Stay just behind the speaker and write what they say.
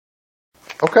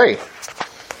Okay.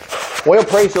 Well,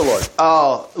 praise the Lord.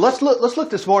 Let's look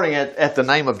this morning at the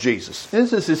name of Jesus.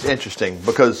 This is interesting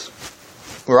because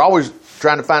we're always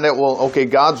trying to find out, well, okay,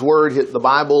 God's Word, the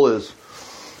Bible is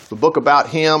the book about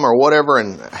Him or whatever,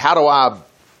 and how do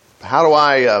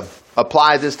I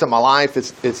apply this to my life?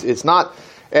 It's not,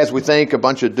 as we think, a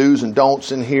bunch of do's and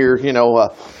don'ts in here. You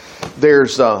know,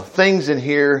 there's things in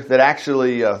here that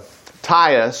actually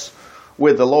tie us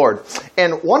with the Lord.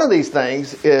 And one of these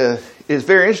things is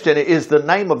very interesting, is the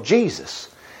name of Jesus.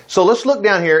 So let's look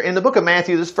down here in the book of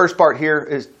Matthew. This first part here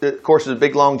is, of course, is a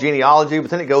big long genealogy, but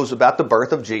then it goes about the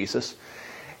birth of Jesus.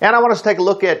 And I want us to take a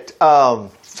look at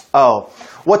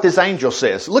what this angel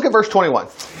says. Look at verse 21.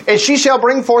 And she shall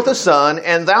bring forth a son,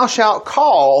 and thou shalt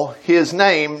call his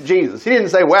name Jesus. He didn't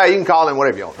say, well, you can call him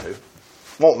whatever you want to.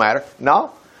 Won't matter.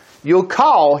 No. You'll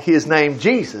call his name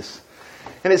Jesus.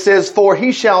 And it says, for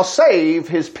he shall save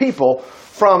his people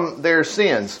from their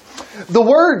sins. The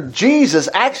word Jesus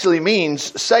actually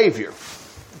means Savior.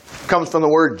 It comes from the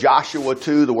word Joshua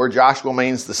too. The word Joshua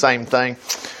means the same thing.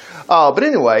 But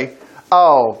anyway, a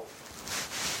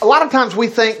lot of times we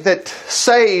think that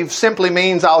save simply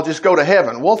means I'll just go to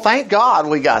heaven. Well, thank God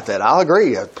we got that. I'll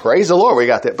agree. Praise the Lord we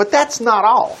got that. But that's not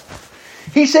all.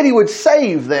 He said He would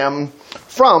save them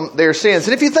from their sins.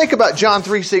 And if you think about John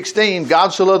 3:16, God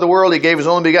so loved the world, He gave His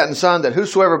only begotten Son, that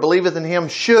whosoever believeth in Him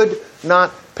should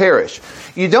not perish.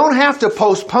 You don't have to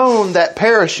postpone that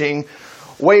perishing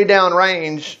way down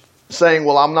range, saying,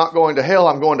 well, I'm not going to hell,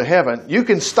 I'm going to heaven. You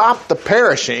can stop the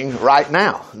perishing right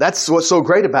now. That's what's so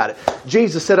great about it.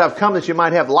 Jesus said, I've come that you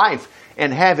might have life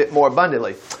and have it more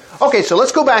abundantly. Okay, so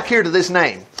let's go back here to this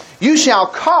name. You shall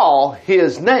call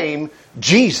His name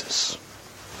Jesus.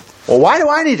 Well, why do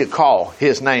I need to call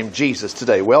His name Jesus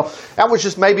today? Well, that was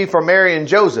just maybe for Mary and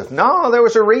Joseph. No, there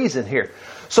was a reason here.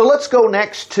 So let's go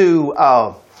next to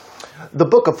the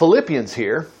book of Philippians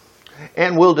here,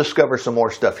 and we'll discover some more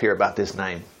stuff here about this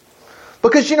name.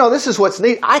 Because, you know, this is what's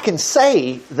neat. I can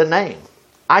say the name.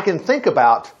 I can think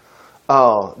about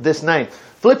this name.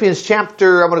 Philippians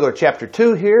chapter, I'm going to go to chapter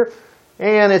 2 here,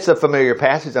 and it's a familiar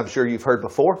passage I'm sure you've heard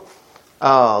before.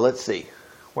 Let's see.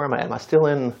 Where am I? Am I still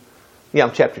in... Yeah,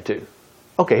 I'm chapter 2.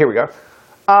 Okay, here we go.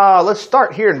 Let's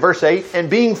start here in verse 8. And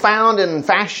being found in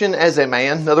fashion as a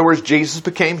man, in other words, Jesus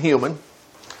became human.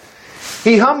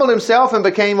 He humbled Himself and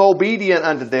became obedient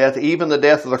unto death, even the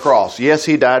death of the cross. Yes,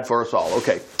 He died for us all.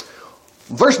 Okay.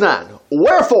 Verse 9.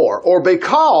 Wherefore, or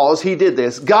because He did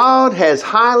this, God has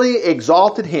highly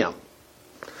exalted Him.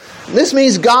 This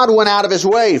means God went out of His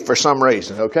way for some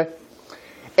reason, okay?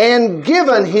 And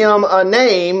given Him a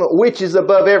name which is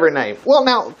above every name. Well,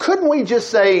 now, couldn't we just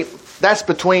say that's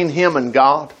between Him and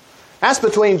God? That's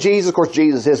between Jesus. Of course,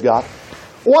 Jesus is God.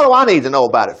 What do I need to know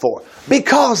about it for?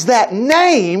 Because that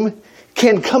name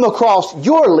can come across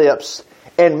your lips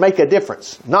and make a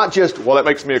difference. Not just, well, that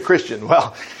makes me a Christian.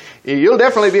 Well, you'll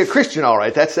definitely be a Christian, all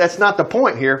right. That's not the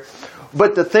point here.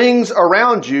 But the things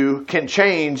around you can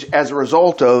change as a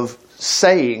result of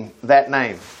saying that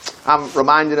name. I'm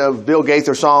reminded of Bill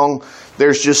Gaither song,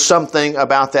 There's Just Something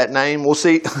About That Name. We'll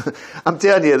see. I'm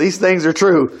telling you, these things are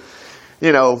true.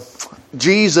 You know,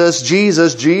 Jesus,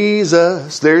 Jesus,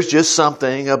 Jesus. There's just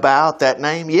something about that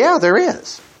name. Yeah, there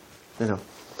is. You know,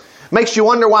 makes you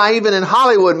wonder why even in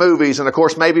Hollywood movies, and of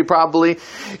course maybe probably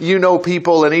you know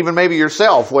people and even maybe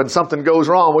yourself, when something goes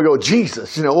wrong, we go,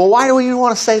 Jesus. You know, well, why do we even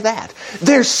want to say that?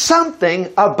 There's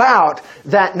something about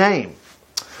that name.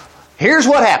 Here's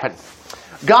what happened.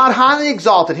 God highly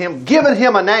exalted Him, given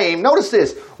Him a name, notice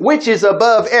this, which is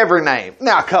above every name.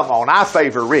 Now, come on, I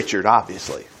favor Richard,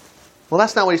 obviously. Well,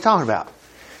 that's not what He's talking about.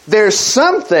 There's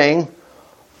something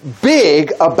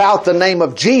big about the name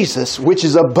of Jesus, which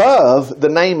is above the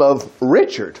name of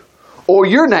Richard, or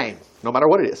your name, no matter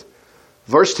what it is.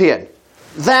 Verse 10,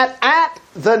 that at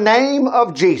the name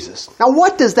of Jesus. Now,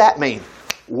 what does that mean?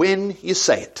 When you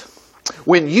say it.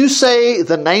 When you say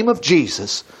the name of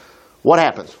Jesus, what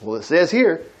happens? Well, it says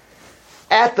here,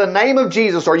 at the name of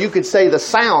Jesus, or you could say the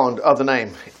sound of the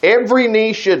name, every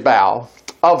knee should bow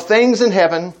of things in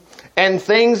heaven and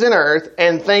things in earth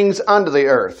and things under the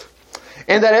earth.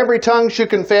 And that every tongue should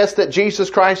confess that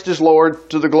Jesus Christ is Lord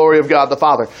to the glory of God the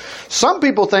Father. Some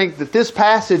people think that this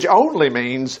passage only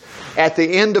means at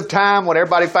the end of time when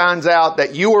everybody finds out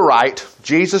that you were right,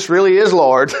 Jesus really is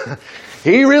Lord.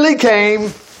 He really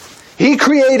came. He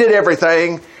created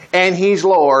everything. And He's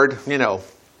Lord, you know,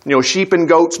 sheep and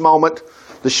goats moment.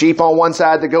 The sheep on one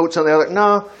side, the goats on the other.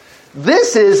 No,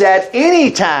 this is at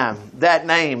any time that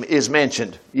name is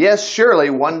mentioned. Yes, surely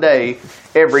one day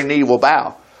every knee will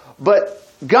bow. But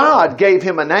God gave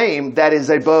him a name that is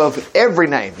above every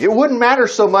name. It wouldn't matter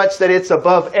so much that it's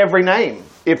above every name.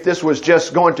 if this was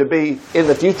just going to be in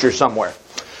the future somewhere.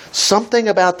 Something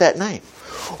about that name.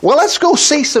 Well, let's go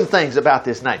see some things about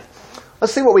this name.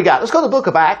 Let's see what we got. Let's go to the book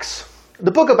of Acts.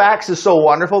 The book of Acts is so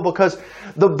wonderful because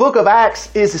the book of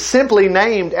Acts is simply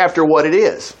named after what it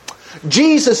is.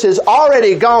 Jesus has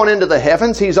already gone into the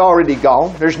heavens. He's already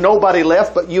gone. There's nobody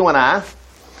left but you and I.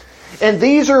 And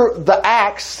these are the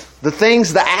acts, the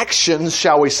things, the actions,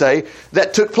 shall we say,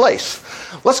 that took place.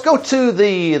 Let's go to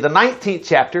the 19th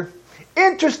chapter.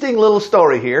 Interesting little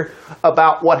story here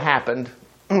about what happened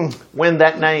when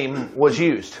that name was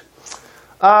used.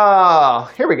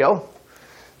 Here we go.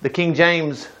 The King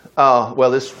James,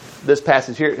 this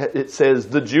passage here, it says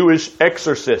the Jewish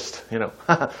exorcist.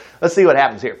 Let's see what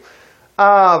happens here.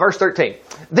 Verse 13.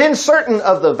 Then certain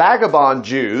of the vagabond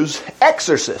Jews,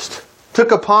 exorcists,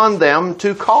 took upon them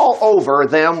to call over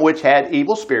them which had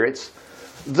evil spirits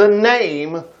the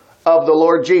name of the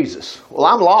Lord Jesus. Well,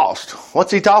 I'm lost. What's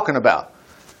he talking about?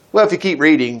 Well, if you keep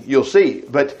reading, you'll see.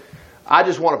 But I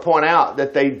just want to point out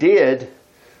that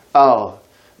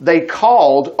they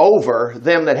called over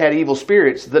them that had evil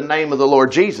spirits the name of the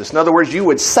Lord Jesus. In other words, you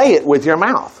would say it with your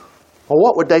mouth. Well,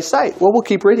 what would they say? Well, we'll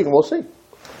keep reading and we'll see.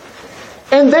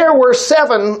 And there were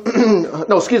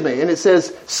and it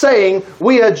says, saying,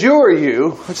 we adjure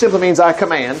you, which simply means I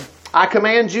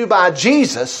command you by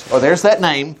Jesus, there's that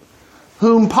name,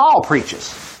 whom Paul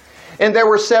preaches. And there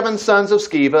were 7 sons of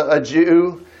Sceva, a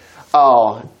Jew,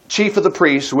 chief of the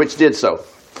priests, which did so.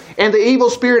 And the evil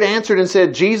spirit answered and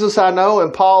said, Jesus I know,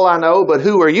 and Paul I know, but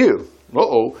who are you?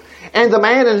 And the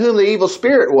man in whom the evil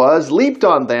spirit was leaped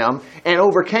on them and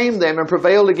overcame them and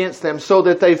prevailed against them, so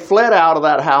that they fled out of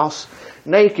that house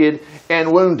naked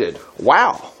and wounded.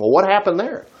 Wow. Well, what happened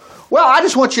there? Well, I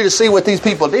just want you to see what these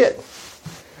people did.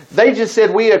 They just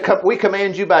said, we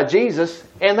command you by Jesus,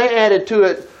 and they added to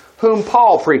it, whom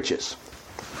Paul preaches.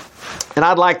 And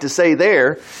I'd like to say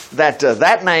there that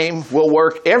that name will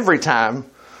work every time,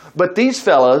 but these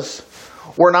fellows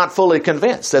were not fully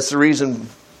convinced. That's the reason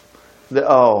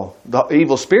the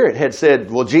evil spirit had said,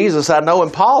 well, Jesus I know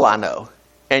and Paul I know.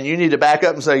 And you need to back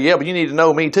up and say, yeah, but you need to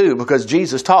know me too, because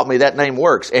Jesus taught me that name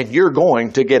works, and you're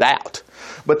going to get out.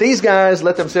 But these guys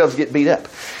let themselves get beat up.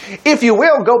 If you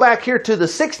will, go back here to the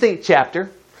 16th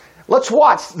chapter. Let's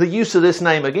watch the use of this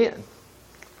name again.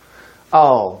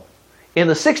 In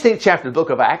the 16th chapter of the book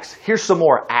of Acts, here's some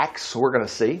more acts we're going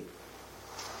to see.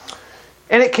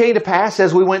 And it came to pass,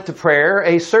 as we went to prayer,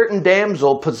 a certain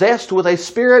damsel possessed with a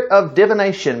spirit of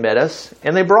divination met us,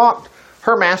 and they brought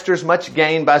her masters much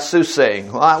gain by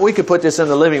soothsaying. Well, we could put this in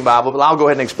the Living Bible, but I'll go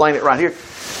ahead and explain it right here.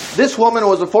 This woman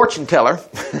was a fortune teller,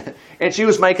 and she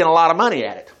was making a lot of money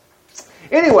at it.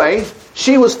 Anyway,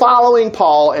 she was following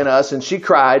Paul and us, and she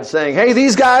cried, saying, hey,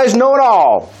 these guys know it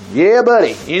all. Yeah,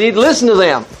 buddy, you need to listen to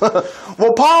them.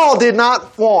 Well, Paul did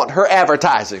not want her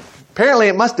advertising. Apparently,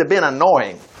 it must have been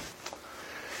annoying.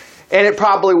 And it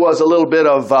probably was a little bit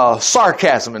of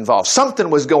sarcasm involved.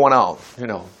 Something was going on,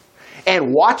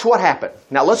 And watch what happened.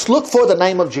 Now let's look for the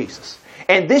name of Jesus.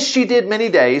 And this she did many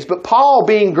days, but Paul,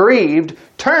 being grieved,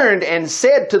 turned and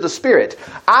said to the Spirit,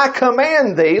 I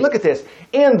command thee, look at this,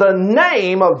 in the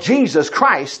name of Jesus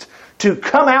Christ, to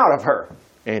come out of her.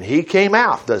 And he came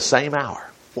out the same hour.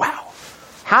 Wow.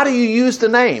 How do you use the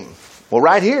name? Well,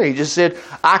 right here he just said,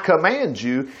 I command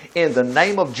you in the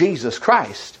name of Jesus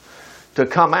Christ to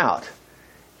come out.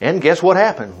 And guess what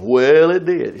happened? Well, it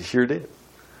did. It sure did.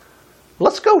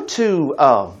 Let's go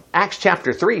to Acts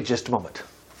chapter 3 just a moment.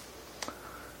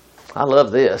 I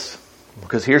love this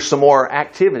because here's some more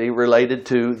activity related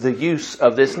to the use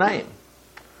of this name.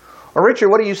 Well, Richard,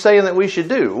 what are you saying that we should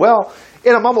do? Well,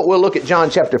 in a moment we'll look at John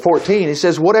chapter 14. He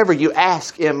says, whatever you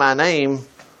ask in my name,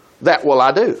 that will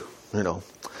I do.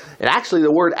 And actually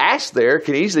the word ask there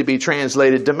can easily be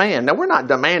translated demand. Now we're not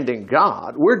demanding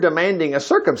God. We're demanding a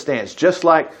circumstance, just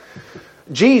like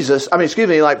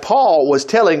like Paul was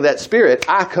telling that spirit,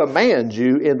 I command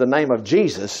you in the name of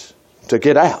Jesus to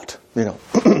get out.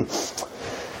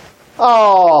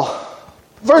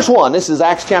 Verse 1, this is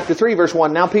Acts chapter 3, verse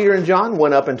 1. Now Peter and John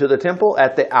went up into the temple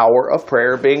at the hour of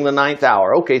prayer, being the 9th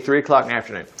hour. 3 o'clock in the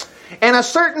afternoon. And a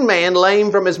certain man,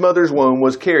 lame from his mother's womb,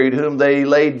 was carried, whom they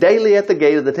laid daily at the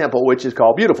gate of the temple, which is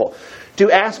called Beautiful,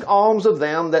 to ask alms of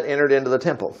them that entered into the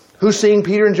temple. Who, seeing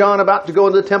Peter and John about to go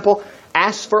into the temple,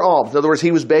 asked for alms. In other words,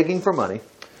 he was begging for money.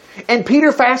 And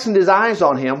Peter fastened his eyes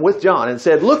on him with John and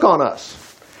said, look on us.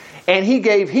 And he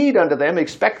gave heed unto them,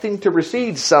 expecting to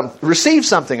receive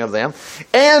something of them.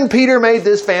 And Peter made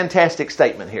this fantastic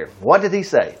statement here. What did he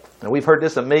say? And we've heard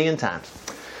this a million times.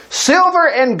 Silver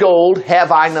and gold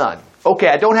have I none. Okay,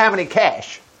 I don't have any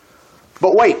cash.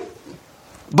 But wait.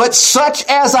 But such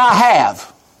as I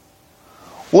have,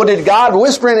 Well, did God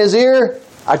whisper in his ear,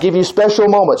 I give you special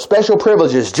moments, special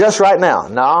privileges just right now?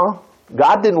 No,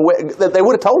 God didn't. They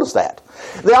would have told us that.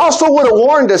 They also would have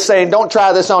warned us saying, don't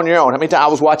try this on your own. I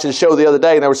was watching a show the other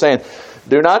day and they were saying,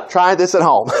 do not try this at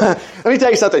home. Let me tell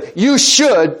you something. You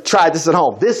should try this at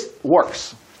home. This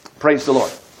works. Praise the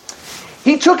Lord.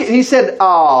 He took it and he said,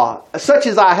 such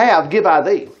as I have, give I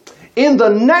thee. In the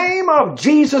name of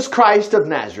Jesus Christ of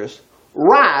Nazareth,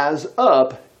 rise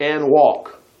up and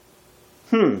walk.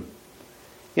 You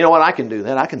know what? I can do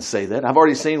that. I can say that. I've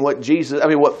already seen what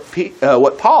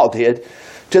Paul did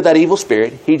to that evil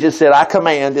spirit. He just said, I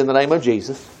command in the name of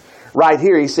Jesus. Right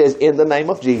here he says, in the name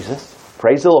of Jesus.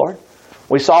 Praise the Lord.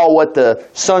 We saw what the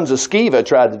sons of Sceva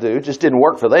tried to do. It just didn't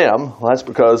work for them. Well, that's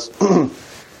because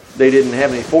they didn't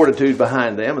have any fortitude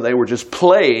behind them, and they were just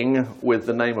playing with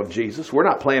the name of Jesus. We're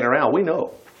not playing around. We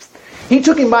know. He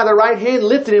took him by the right hand,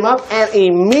 lifted him up, and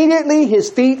immediately his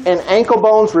feet and ankle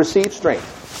bones received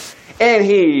strength. And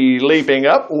he, leaping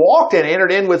up, walked and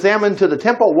entered in with them into the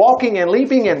temple, walking and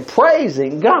leaping and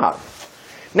praising God.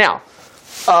 Now,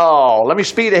 let me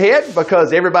speed ahead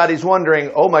because everybody's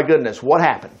wondering, oh my goodness, what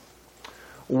happened?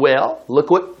 Well,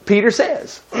 look what Peter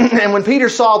says. And when Peter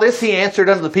saw this, he answered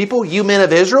unto the people, you men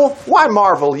of Israel, why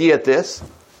marvel ye at this?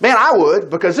 Man, I would,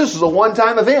 because this is a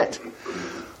one-time event.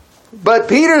 But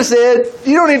Peter said,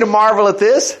 you don't need to marvel at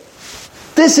this.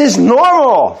 This is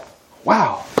normal.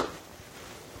 Wow.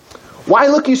 Why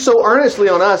look you so earnestly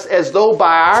on us as though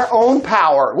by our own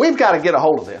power? We've got to get a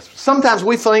hold of this. Sometimes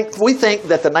we think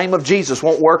that the name of Jesus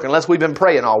won't work unless we've been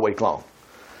praying all week long.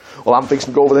 Well, I'm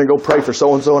fixing to go over there and go pray for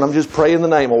so-and-so, and I'm just praying the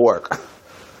name will work.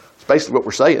 That's basically what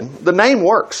we're saying. The name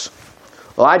works.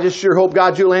 Well, I just sure hope,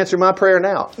 God, you'll answer my prayer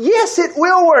now. Yes, it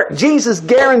will work. Jesus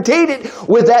guaranteed it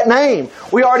with that name.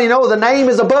 We already know the name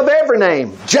is above every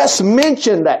name. Just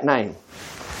mention that name.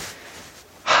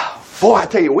 Boy, I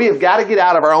tell you, we have got to get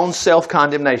out of our own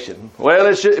self-condemnation.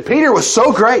 Well, Peter was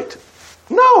so great.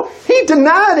 No, he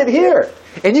denied it here.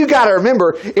 And you got to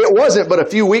remember, it wasn't but a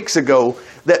few weeks ago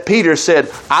that Peter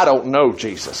said, I don't know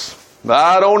Jesus.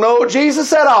 I don't know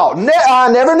Jesus at all.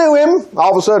 I never knew him.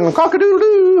 All of a sudden,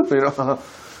 cock-a-doodle-doo. You know,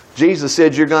 Jesus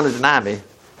said, you're going to deny me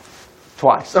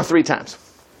three times.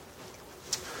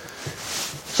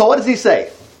 So what does he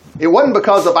say? It wasn't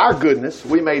because of our goodness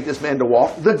we made this man to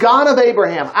walk. The God of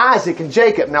Abraham, Isaac, and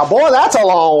Jacob. Now, boy, that's a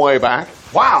long way back.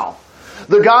 Wow.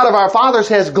 The God of our fathers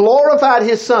has glorified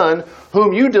his Son,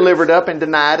 whom you delivered up and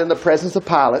denied in the presence of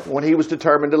Pilate when he was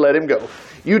determined to let him go.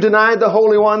 You denied the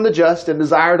Holy One, the just, and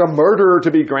desired a murderer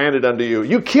to be granted unto you.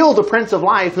 You killed the Prince of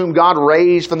Life, whom God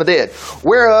raised from the dead,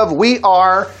 whereof we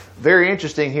are, very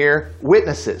interesting here,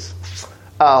 witnesses.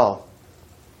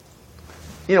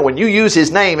 You know, when you use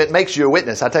his name, it makes you a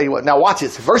witness. I tell you what. Now watch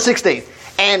this. Verse 16.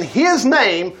 And his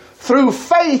name, through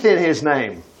faith in his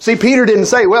name. See, Peter didn't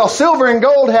say, well, silver and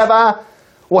gold have I.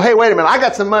 Well, hey, wait a minute. I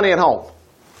got some money at home.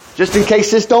 Just in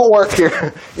case this don't work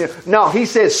here. No, he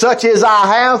says, such as I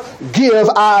have, give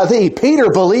I thee. Peter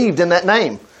believed in that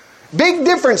name. Big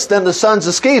difference than the sons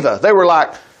of Sceva. They were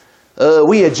like,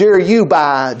 we adjure you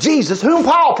by Jesus, whom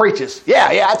Paul preaches.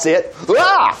 Yeah, that's it.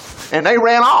 Ah! And they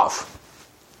ran off.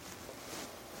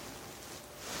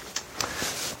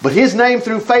 But his name,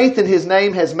 through faith in his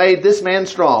name, has made this man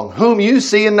strong, whom you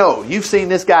see and know. You've seen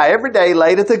this guy every day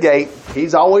laid at the gate.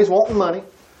 He's always wanting money,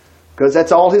 because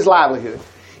that's all his livelihood.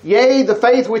 Yea, the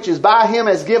faith which is by him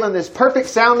has given this perfect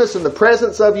soundness in the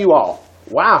presence of you all.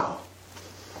 Wow.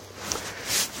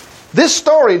 This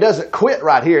story doesn't quit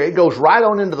right here. It goes right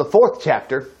on into the 4th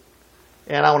chapter.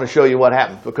 And I want to show you what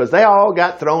happened, because they all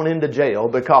got thrown into jail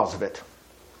because of it.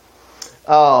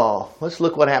 Let's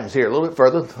look what happens here a little bit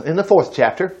further in the 4th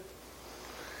chapter.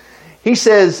 He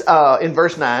says in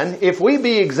verse 9, if we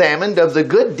be examined of the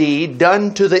good deed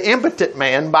done to the impotent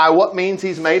man, by what means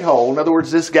he's made whole, in other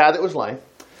words, this guy that was lame,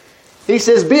 he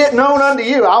says, be it known unto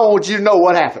you, I want you to know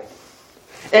what happened,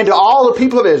 and to all the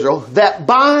people of Israel, that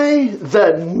by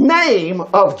the name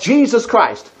of Jesus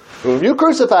Christ, whom you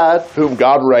crucified, whom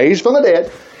God raised from the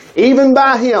dead, even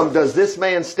by him does this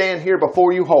man stand here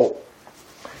before you whole.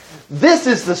 This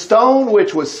is the stone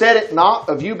which was set at naught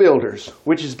of you builders,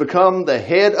 which has become the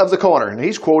head of the corner. And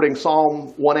he's quoting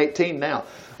Psalm 118 now.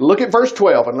 Look at verse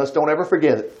 12, and let's don't ever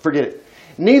forget it.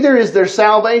 Neither is there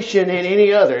salvation in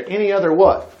any other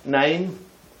what? Name?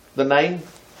 The name?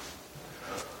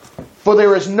 For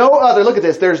there is no other, look at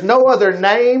this, there's no other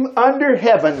name under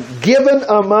heaven given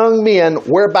among men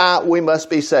whereby we must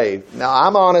be saved. Now,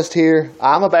 I'm honest here.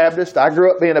 I'm a Baptist. I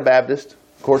grew up being a Baptist.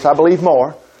 Of course, I believe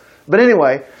more. But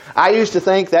anyway, I used to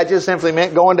think that just simply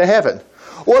meant going to heaven.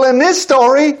 Well, in this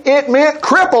story, it meant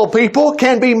crippled people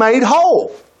can be made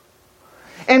whole.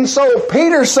 And so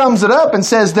Peter sums it up and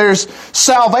says there's no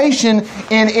salvation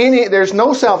in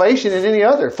any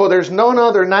other, for there's none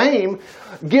other name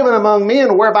given among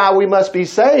men whereby we must be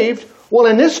saved. Well,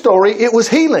 in this story, it was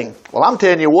healing. Well, I'm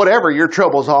telling you, whatever your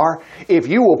troubles are, if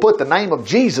you will put the name of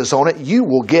Jesus on it, you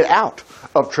will get out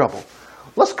of trouble.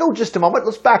 Let's go just a moment.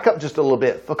 Let's back up just a little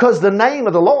bit, because the name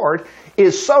of the Lord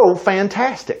is so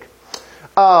fantastic.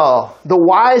 The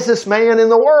wisest man in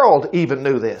the world even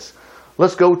knew this.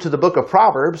 Let's go to the book of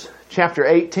Proverbs, chapter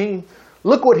 18.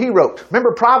 Look what he wrote.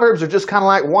 Remember, Proverbs are just kind of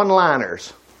like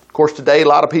one-liners. Of course, today a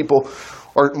lot of people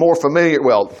are more familiar,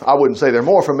 well, I wouldn't say they're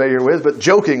more familiar with, but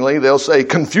jokingly they'll say,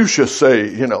 Confucius say,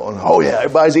 and oh yeah,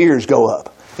 everybody's ears go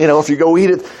up. If you go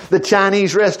eat at the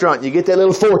Chinese restaurant, you get that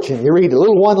little fortune. You read a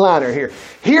little one-liner here.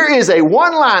 Here is a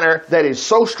one-liner that is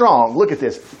so strong. Look at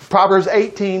this. Proverbs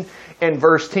 18 and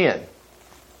verse 10.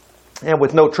 And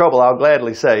with no trouble, I'll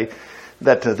gladly say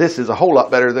that this is a whole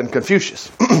lot better than Confucius.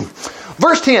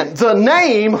 Verse 10, the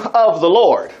name of the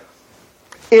Lord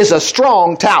is a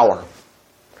strong tower.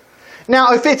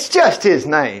 Now, if it's just His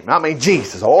name,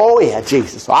 Jesus. Oh, yeah,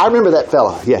 Jesus. I remember that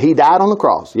fella. Yeah, He died on the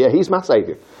cross. Yeah, He's my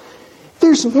Savior.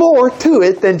 There's more to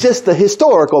it than just the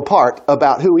historical part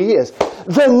about who He is.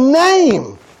 The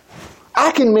name.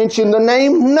 I can mention the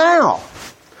name now.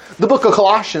 The book of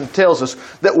Colossians tells us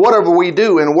that whatever we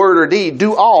do in word or deed,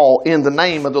 do all in the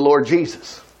name of the Lord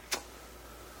Jesus.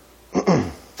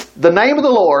 The name of the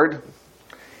Lord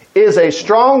is a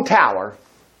strong tower.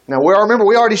 Now, remember,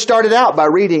 we already started out by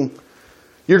reading,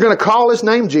 you're going to call His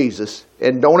name Jesus,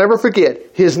 and don't ever forget,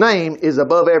 His name is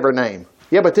above every name.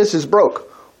 Yeah, but this is broke.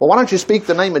 Well, why don't you speak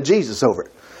the name of Jesus over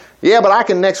it? Yeah, but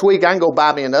next week I can go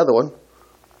buy me another one.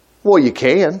 Well, you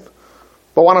can.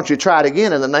 But why don't you try it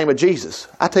again in the name of Jesus?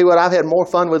 I tell you what, I've had more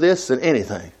fun with this than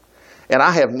anything. And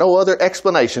I have no other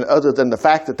explanation other than the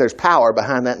fact that there's power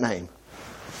behind that name.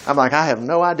 I'm like, I have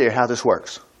no idea how this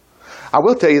works. I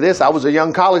will tell you this. I was a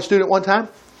young college student one time.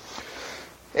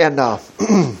 And I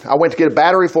went to get a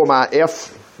battery for my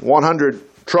F-100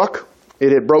 truck.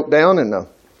 It had broke down, and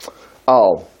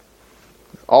all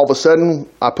of a sudden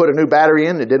I put a new battery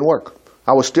in and it didn't work.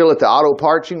 I was still at the auto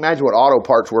parts. You can imagine what auto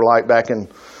parts were like back in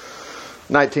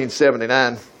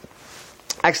 1979.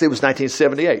 Actually, it was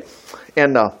 1978.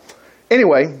 And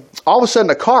anyway, all of a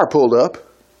sudden a car pulled up.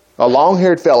 A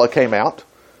long-haired fella came out.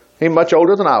 He was much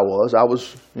older than I was. I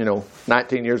was,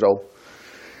 19 years old.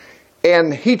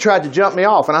 And he tried to jump me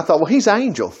off. And I thought, well, he's an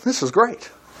angel. This is great.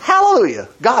 Hallelujah.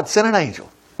 God sent an angel.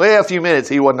 Well, a few minutes,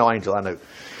 he wasn't no angel, I knew.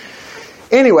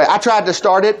 Anyway, I tried to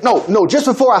start it. No, just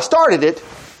before I started it,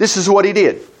 this is what he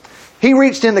did. He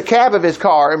reached in the cab of his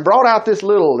car and brought out this it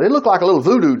looked like a little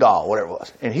voodoo doll, whatever it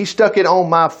was. And he stuck it on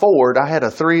my Ford.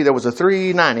 There was a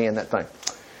 390 in that thing.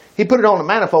 He put it on the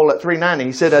manifold at 390.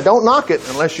 He said, don't knock it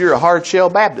unless you're a hard shell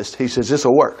Baptist. He says, this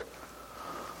will work.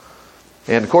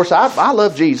 And of course, I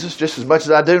love Jesus just as much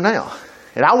as I do now.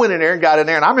 And I went in there and got in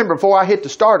there. And I remember before I hit the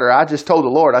starter, I just told the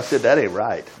Lord, I said, that ain't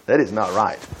right. That is not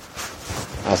right.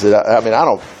 I said,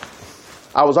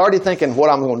 I was already thinking what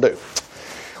I'm going to do.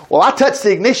 Well, I touched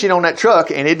the ignition on that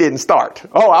truck and it didn't start.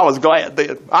 Oh, I was glad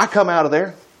then. I come out of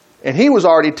there and he was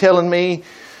already telling me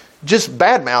just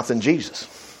bad-mouthing Jesus.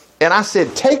 And I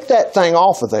said, take that thing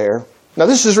off of there. Now,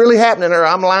 this is really happening or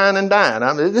I'm lying and dying.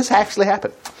 This actually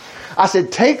happened. I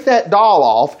said, take that doll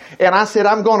off. And I said,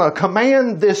 I'm going to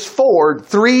command this Ford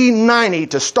 390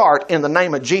 to start in the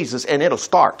name of Jesus, and it'll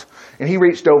start. And he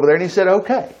reached over there and he said,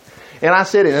 okay. And I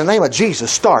said, in the name of Jesus,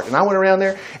 start. And I went around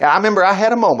there, and I remember I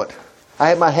had a moment. I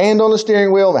had my hand on the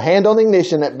steering wheel, the hand on the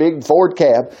ignition, that big Ford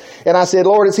cab. And I said,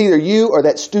 Lord, it's either you or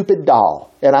that stupid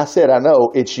doll. And I said, I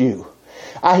know it's you.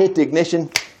 I hit the ignition,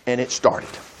 and it started.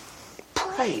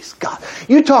 Praise God.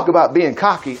 You talk about being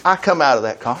cocky. I come out of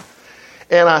that car.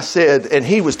 And I said, and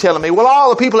he was telling me, well, all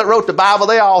the people that wrote the Bible,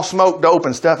 they all smoked dope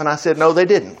and stuff. And I said, no, they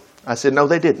didn't.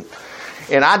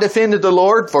 And I defended the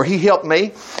Lord, for He helped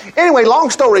me. Anyway, long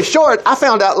story short, I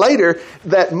found out later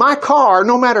that my car,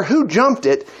 no matter who jumped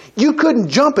it, you couldn't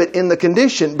jump it in the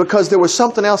condition because there was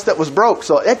something else that was broke.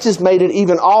 So it just made it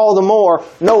even all the more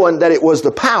knowing that it was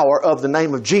the power of the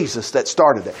name of Jesus that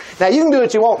started it. Now, you can do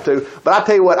what you want to, but I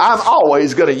tell you what, I'm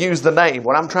always going to use the name.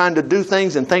 When I'm trying to do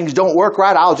things and things don't work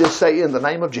right, I'll just say in the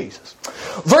name of Jesus.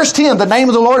 Verse 10, the name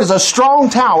of the Lord is a strong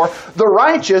tower. The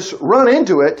righteous run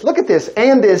into it, look at this,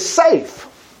 and is safe.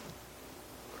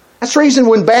 That's the reason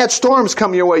when bad storms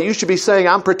come your way, you should be saying,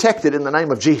 I'm protected in the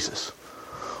name of Jesus.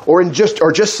 Or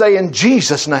just say in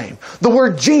Jesus' name. The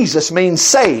word Jesus means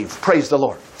save. Praise the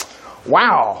Lord.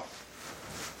 Wow.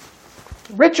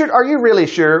 Richard, are you really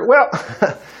sure? Well,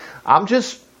 I'm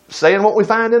just saying what we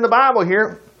find in the Bible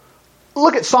here.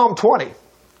 Look at Psalm 20.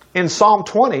 In Psalm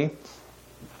 20,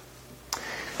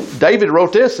 David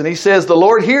wrote this, and he says, the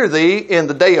Lord hear thee in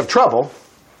the day of trouble.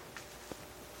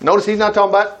 Notice he's not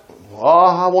talking about, oh,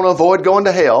 I want to avoid going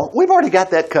to hell. We've already got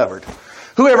that covered.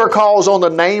 Whoever calls on the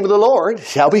name of the Lord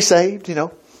shall be saved, you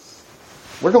know.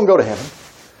 We're going to go to heaven.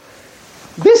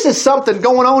 This is something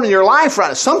going on in your life right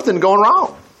now. Something going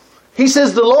wrong. He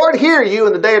says, the Lord hear you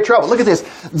in the day of trouble. Look at this.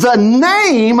 The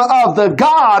name of the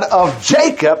God of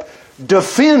Jacob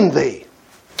defend thee.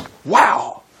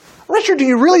 Wow. Richard, do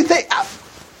you really think?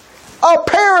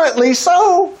 Apparently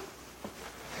so.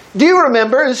 Do you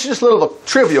remember? This is just a little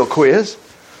trivial quiz.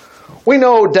 We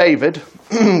know David.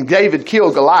 David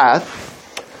killed Goliath.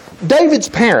 David's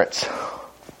parents.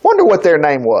 Wonder what their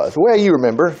name was. Well, you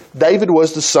remember. David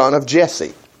was the son of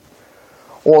Jesse.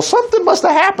 Well, something must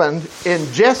have happened in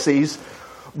Jesse's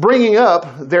bringing up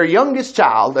their youngest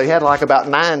child. They had like about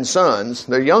 9 sons.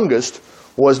 Their youngest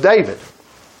was David.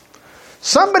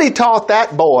 Somebody taught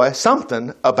that boy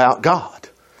something about God.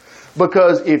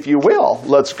 Because if you will,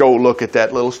 let's go look at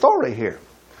that little story here.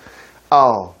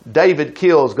 David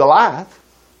kills Goliath.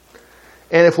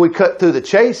 And if we cut through the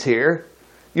chase here,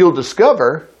 you'll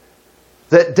discover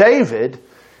that David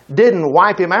didn't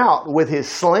wipe him out with his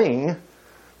sling.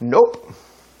 Nope.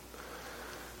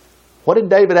 What did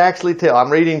David actually tell? I'm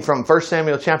reading from 1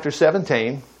 Samuel chapter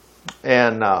 17.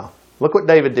 And look what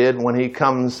David did when he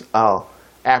comes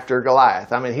after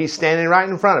Goliath. I mean, he's standing right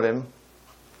in front of him.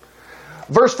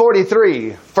 Verse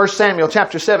 43, 1 Samuel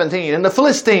chapter 17. And the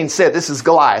Philistines said, this is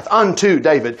Goliath, unto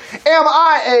David, am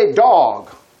I a dog?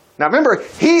 Now remember,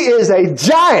 he is a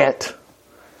giant.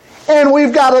 And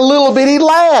we've got a little bitty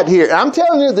lad here. I'm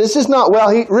telling you, this is not,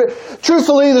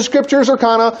 truthfully, the scriptures are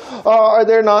kind of,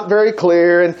 they're not very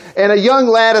clear. And a young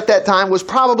lad at that time was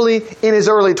probably in his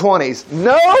early 20s.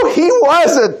 No, he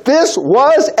wasn't. This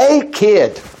was a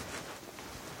kid.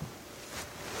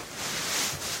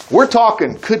 We're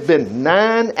talking, could have been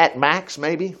 9 at max,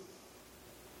 maybe.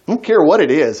 I don't care what it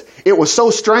is. It was so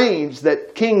strange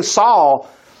that King Saul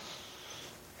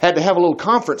had to have a little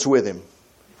conference with him.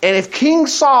 And if King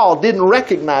Saul didn't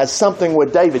recognize something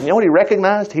with David, you know what he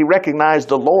recognized? He recognized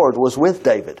the Lord was with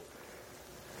David.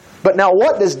 But now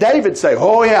what does David say?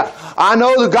 Oh yeah, I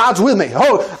know that God's with me.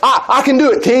 Oh, I can do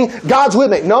it, King. God's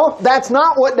with me. No, that's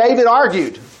not what David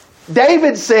argued.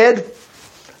 David said,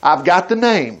 I've got the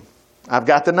name. I've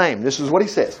got the name. This is what he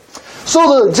says.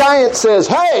 So the giant says,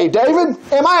 hey, David,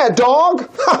 am I a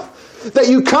dog that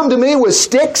you come to me with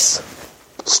sticks?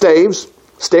 Staves.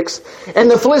 Sticks. And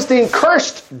the Philistine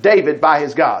cursed David by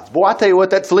his gods. Boy, I tell you what,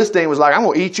 that Philistine was like, I'm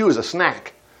going to eat you as a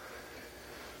snack.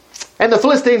 And the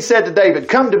Philistine said to David,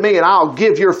 come to me and I'll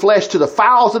give your flesh to the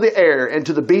fowls of the air and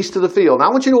to the beasts of the field. Now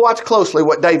I want you to watch closely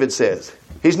what David says.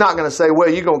 He's not going to say, well,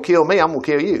 you're going to kill me, I'm going to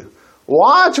kill you.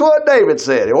 Watch what David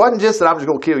said. It wasn't just that I'm just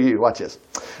going to kill you. Watch this.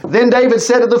 Then David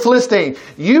said to the Philistine,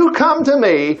 you come to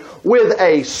me with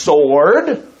a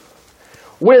sword,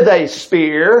 with a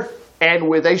spear, and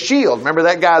with a shield. Remember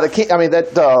that guy,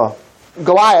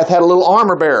 Goliath had a little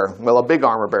armor bearer. Well, a big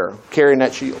armor bearer carrying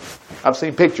that shield. I've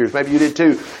seen pictures. Maybe you did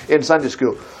too in Sunday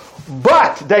school.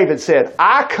 But, David said,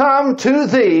 I come to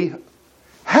thee.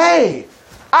 Hey,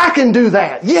 I can do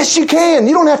that. Yes, you can.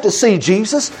 You don't have to see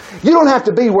Jesus. You don't have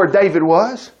to be where David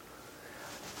was.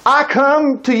 I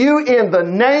come to you in the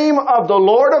name of the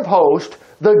Lord of hosts,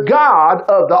 the God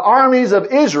of the armies of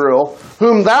Israel,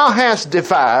 whom thou hast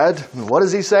defied. What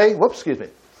does he say? Whoops, excuse me.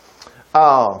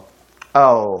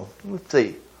 Let's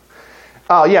see.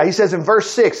 He says in verse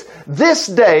 6, this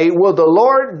day will the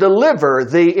Lord deliver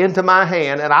thee into my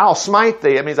hand, and I'll smite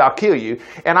thee. That means I'll kill you.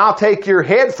 And I'll take your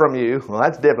head from you. Well,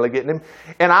 that's definitely getting him.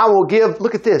 And I will give,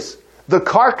 look at this, the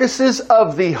carcasses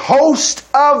of the host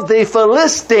of the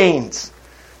Philistines.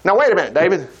 Now, wait a minute,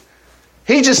 David.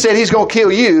 He just said he's going to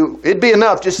kill you. It'd be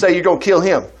enough just say you're going to kill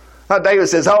him. Now, David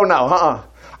says, oh no,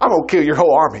 I'm going to kill your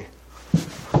whole army.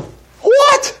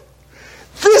 What?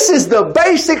 This is the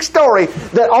basic story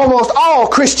that almost all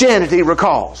Christianity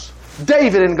recalls.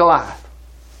 David and Goliath.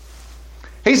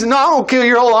 He said, no, I'm going to kill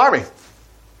your whole army.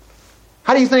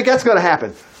 How do you think that's going to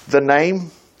happen? The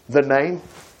name.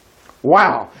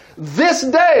 Wow. This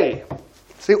day.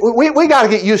 See, we got to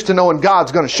get used to knowing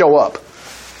God's going to show up.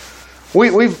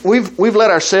 We've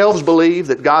let ourselves believe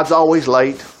that God's always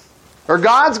late. Or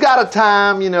God's got a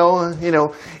time,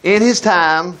 in His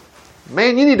time.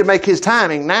 Man, you need to make His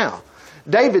timing now.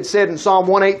 David said in Psalm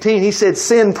 118, he said,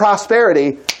 send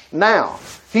prosperity now.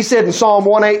 He said in Psalm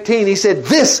 118, he said,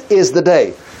 this is the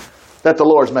day that the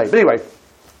Lord's made. But anyway,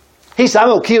 he said, I'm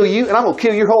going to kill you and I'm going to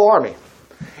kill your whole army.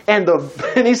 And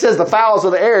he says the fowls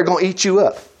of the air are going to eat you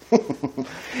up.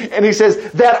 And he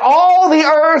says, that all the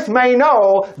earth may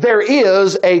know there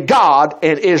is a God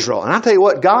in Israel. And I tell you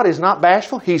what, God is not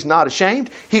bashful. He's not ashamed.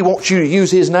 He wants you to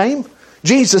use His name.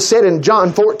 Jesus said in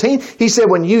John 14, He said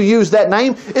when you use that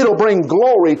name, it'll bring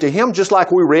glory to Him, just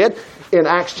like we read in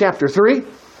Acts chapter 3.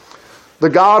 The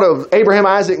God of Abraham,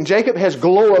 Isaac, and Jacob has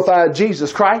glorified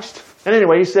Jesus Christ. And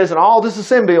anyway, he says, and all this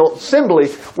assembly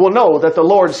will know that the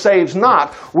Lord saves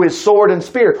not with sword and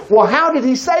spear. Well, how did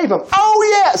He save them?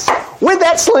 Oh, yes, with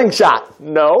that slingshot.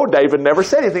 No, David never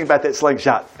said anything about that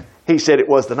slingshot. He said it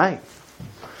was the name.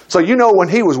 So you know when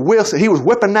he was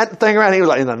whipping that thing around, he was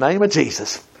like, in the name of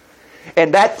Jesus.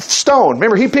 And that stone,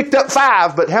 remember he picked up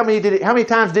 5, but how many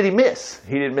times did he miss?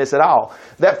 He didn't miss at all.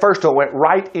 That first one went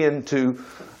right into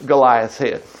Goliath's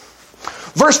head.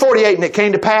 Verse 48, and it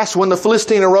came to pass when the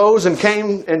Philistine arose and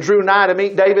came and drew nigh to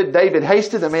meet David, David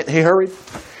hasted, that meant he hurried,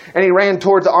 and he ran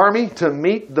toward the army to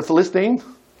meet the Philistine.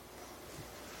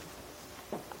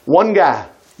 One guy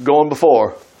going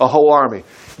before a whole army.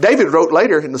 David wrote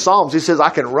later in the Psalms, he says, I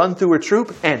can run through a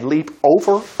troop and leap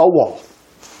over a wall.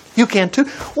 You can too.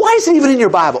 Why is it even in your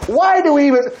Bible? Why do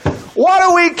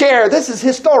we care? This is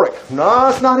historic. No,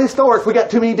 it's not historic. We got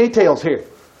too many details here.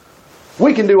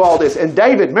 We can do all this. And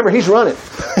David, remember, he's running.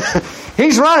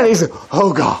 He's running. He's like,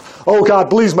 oh God,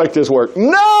 please make this work.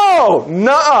 No,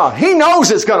 he knows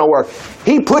it's going to work.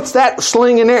 He puts that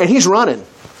sling in there and he's running.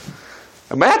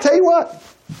 And may I tell you what?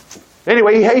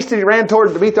 Anyway, he hastily ran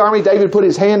toward to meet the army. David put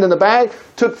his hand in the bag,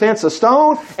 took thence a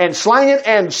stone, and slang it,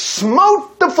 and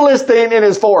smote the Philistine in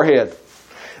his forehead,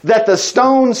 that the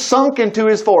stone sunk into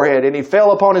his forehead, and he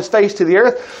fell upon his face to the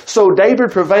earth. So David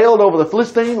prevailed over the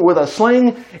Philistine with a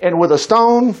sling and with a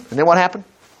stone. And then what happened?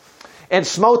 And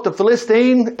smote the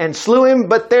Philistine and slew him,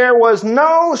 but there was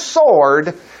no sword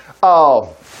in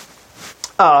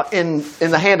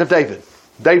the hand of David.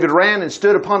 David ran and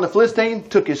stood upon the Philistine,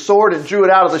 took his sword and drew it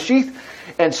out of the sheath,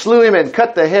 and slew him and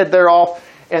cut the head thereof.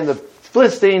 And the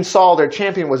Philistines saw their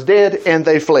champion was dead, and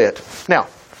they fled. Now,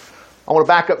 I want to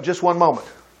back up just one moment.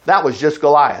 That was just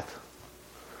Goliath.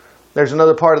 There's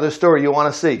another part of the story you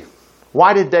want to see.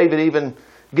 Why did David even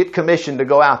get commissioned to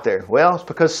go out there? Well, it's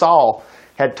because Saul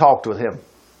had talked with him.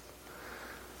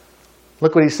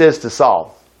 Look what he says to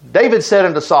Saul. David said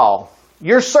unto Saul,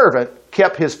 your servant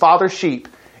kept his father's sheep,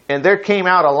 and there came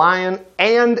out a lion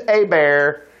and a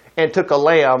bear, and took a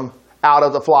lamb out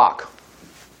of the flock.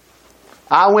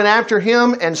 I went after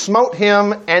him and smote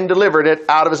him and delivered it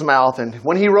out of his mouth. And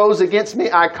when he rose against me,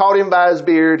 I caught him by his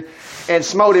beard and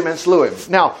smote him and slew him.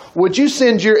 Now, would you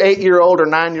send your 8-year-old or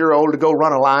 9-year-old to go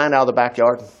run a lion out of the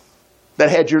backyard that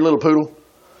had your little poodle?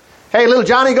 Hey, little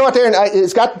Johnny, go out there, and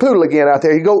it's got the poodle again out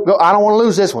there. You go. I don't want to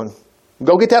lose this one.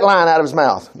 Go get that lion out of his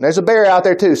mouth. And there's a bear out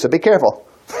there too, so be careful.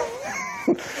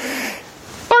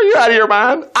 Are you out of your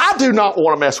mind? I do not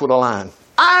want to mess with a lion.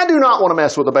 I do not want to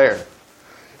mess with a bear.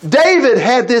 David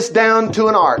had this down to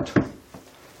an art.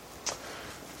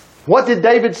 What did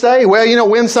David say? Well,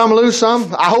 win some, lose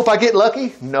some. I hope I get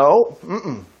lucky. No.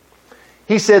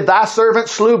 He said, thy servant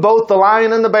slew both the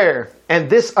lion and the bear, and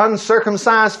this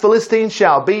uncircumcised Philistine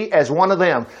shall be as one of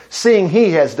them, seeing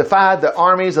he has defied the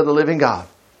armies of the living God.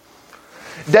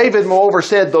 David, moreover,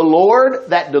 said, the Lord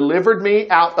that delivered me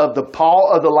out of the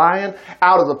paw of the lion,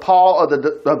 out of the paw of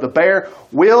the bear,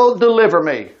 will deliver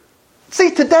me. See,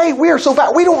 today we are so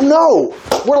bad. We don't know.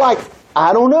 We're like,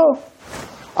 I don't know.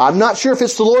 I'm not sure if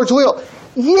it's the Lord's will.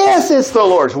 Yes, it's the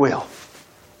Lord's will.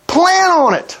 Plan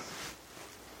on it.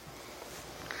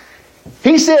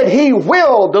 He said he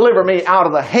will deliver me out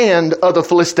of the hand of the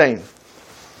Philistine.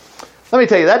 Let me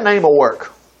tell you, that name will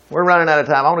work. We're running out of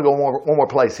time. I want to go one more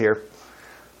place here.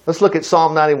 Let's look at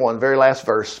Psalm 91, very last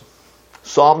verse.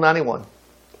 Psalm 91.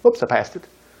 Whoops, I passed it.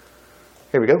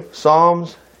 Here we go.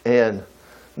 Psalms and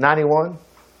 91.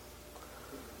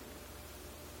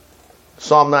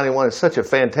 Psalm 91 is such a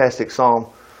fantastic psalm.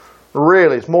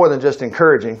 Really, it's more than just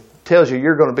encouraging. It tells you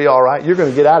you're going to be all right. You're going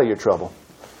to get out of your trouble.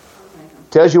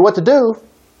 It tells you what to do.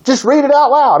 Just read it out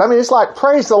loud. I mean, it's like,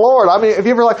 praise the Lord. I mean, if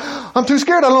you're ever like, I'm too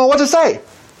scared, I don't know what to say.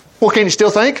 Well, can you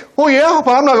still think? Well, yeah,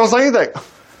 but I'm not going to say anything.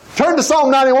 Turn to Psalm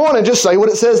 91 and just say what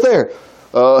it says there.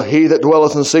 He that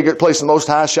dwelleth in the secret place of the Most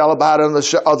High shall abide under the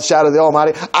shadow of the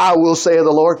Almighty. I will say of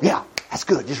the Lord. Yeah, that's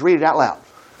good. Just read it out loud.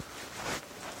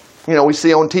 We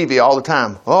see on TV all the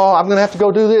time. Oh, I'm going to have to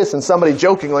go do this. And somebody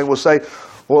jokingly will say,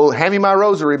 well, hand me my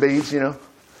rosary beads,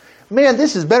 Man,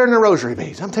 this is better than the rosary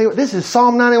beads. I'm telling you what, this is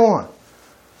Psalm 91.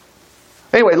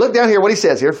 Anyway, look down here what he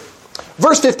says here.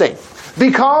 Verse 15.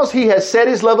 Because he has set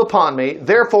his love upon me,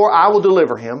 therefore I will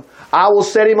deliver him. I will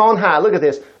set him on high. Look at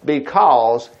this.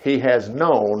 Because he has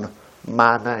known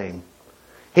my name.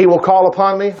 He will call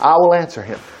upon me. I will answer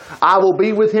him. I will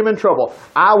be with him in trouble.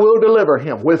 I will deliver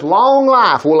him. With long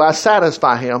life will I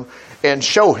satisfy him and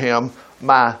show him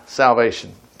my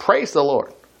salvation. Praise the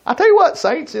Lord. I tell you what,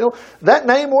 saints, that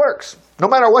name works. No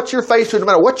matter what you're faced with, no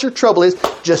matter what your trouble is,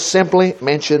 just simply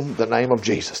mention the name of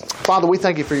Jesus. Father, we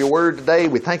thank you for your word today.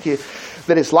 We thank you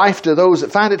that it's life to those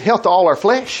that find it, health to all our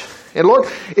flesh. And Lord,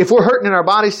 if we're hurting in our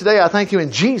bodies today, I thank you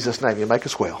in Jesus' name you make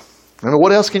us well. I mean,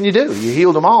 what else can you do? You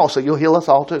healed them all, so you'll heal us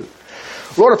all too.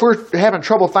 Lord, if we're having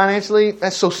trouble financially,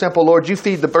 that's so simple, Lord. You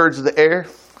feed the birds of the air.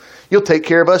 You'll take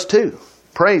care of us too.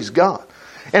 Praise God.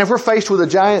 And if we're faced with a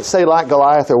giant, say like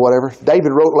Goliath or whatever,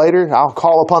 David wrote later, I'll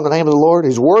call upon the name of the Lord.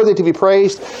 He's worthy to be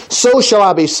praised. So shall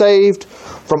I be saved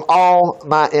from all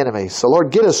my enemies. So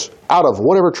Lord, get us out of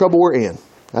whatever trouble we're in.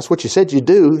 That's what you said you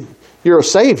do. You're a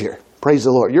Savior. Praise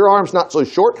the Lord. Your arm's not so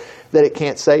short that it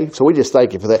can't save. So we just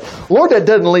thank you for that. Lord, that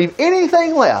doesn't leave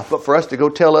anything left but for us to go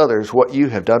tell others what you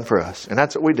have done for us. And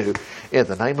that's what we do in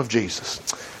the name of Jesus.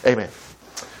 Amen.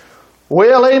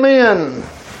 Well, amen.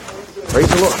 Praise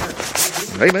the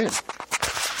Lord. Amen.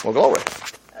 Well, glory.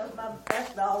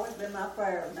 That's always been my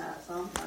prayer now.